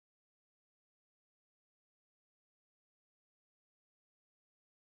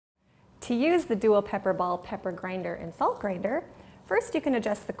to use the dual pepper ball pepper grinder and salt grinder, first you can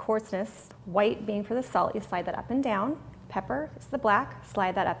adjust the coarseness, white being for the salt, you slide that up and down. Pepper is the black,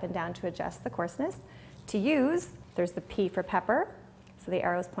 slide that up and down to adjust the coarseness. To use, there's the P for pepper, so the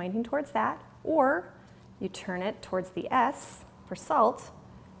arrow is pointing towards that, or you turn it towards the S for salt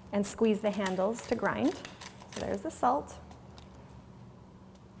and squeeze the handles to grind. So there's the salt,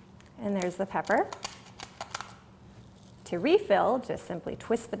 and there's the pepper. To refill, just simply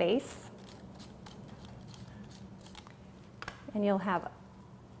twist the base, and you'll have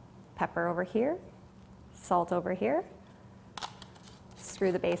pepper over here, salt over here.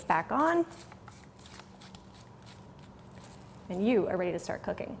 Screw the base back on, and you are ready to start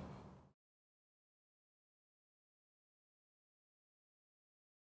cooking.